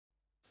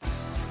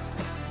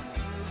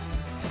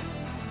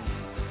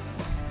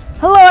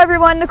Hello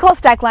everyone, Nicole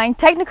Steckline,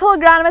 Technical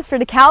Agronomist for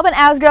Dekalb and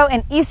Asgrow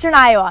in Eastern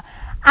Iowa.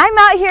 I'm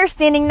out here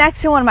standing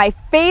next to one of my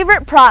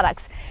favorite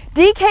products.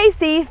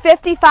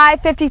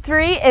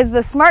 Dkc55-53 is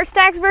the Smart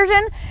Stacks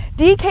version.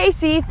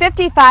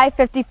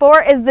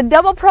 Dkc55-54 is the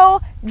Double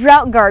Pro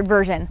Drought Guard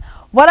version.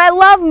 What I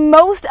love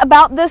most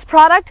about this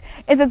product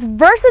is its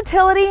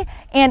versatility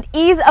and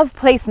ease of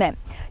placement.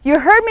 You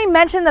heard me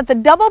mention that the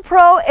Double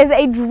Pro is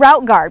a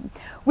drought guard.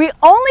 We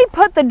only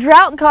put the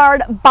Drought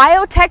Guard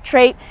biotech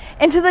trait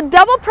into the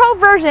Double Pro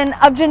version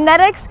of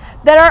genetics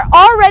that are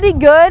already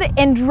good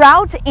in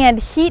drought and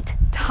heat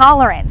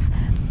tolerance.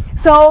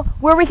 So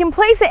where we can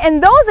place it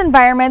in those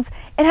environments,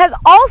 it has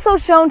also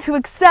shown to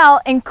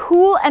excel in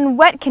cool and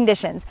wet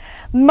conditions,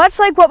 much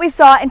like what we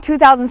saw in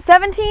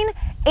 2017,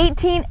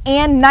 18,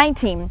 and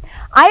 19.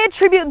 I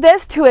attribute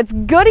this to its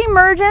good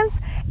emergence,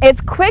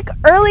 its quick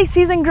early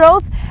season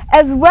growth,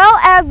 as well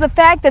as the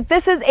fact that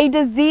this is a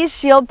disease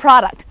shield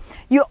product.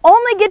 You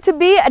only get to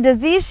be a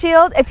disease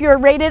shield if you're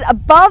rated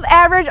above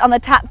average on the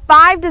top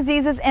 5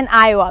 diseases in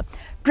Iowa: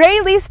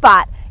 gray leaf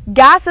spot,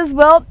 Goss's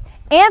wilt,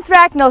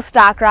 anthracnose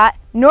stalk rot,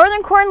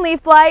 northern corn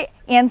leaf blight,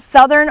 and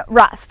southern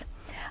rust.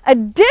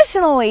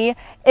 Additionally,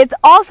 it's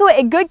also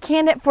a good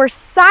candidate for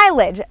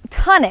silage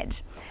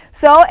tonnage.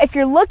 So if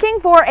you're looking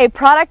for a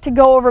product to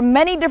go over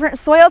many different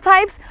soil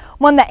types,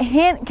 one that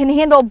can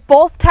handle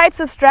both types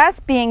of stress,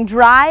 being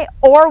dry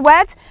or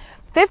wet,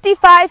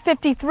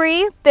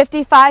 55-53,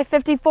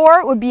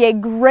 55-54 would be a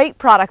great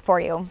product for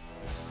you.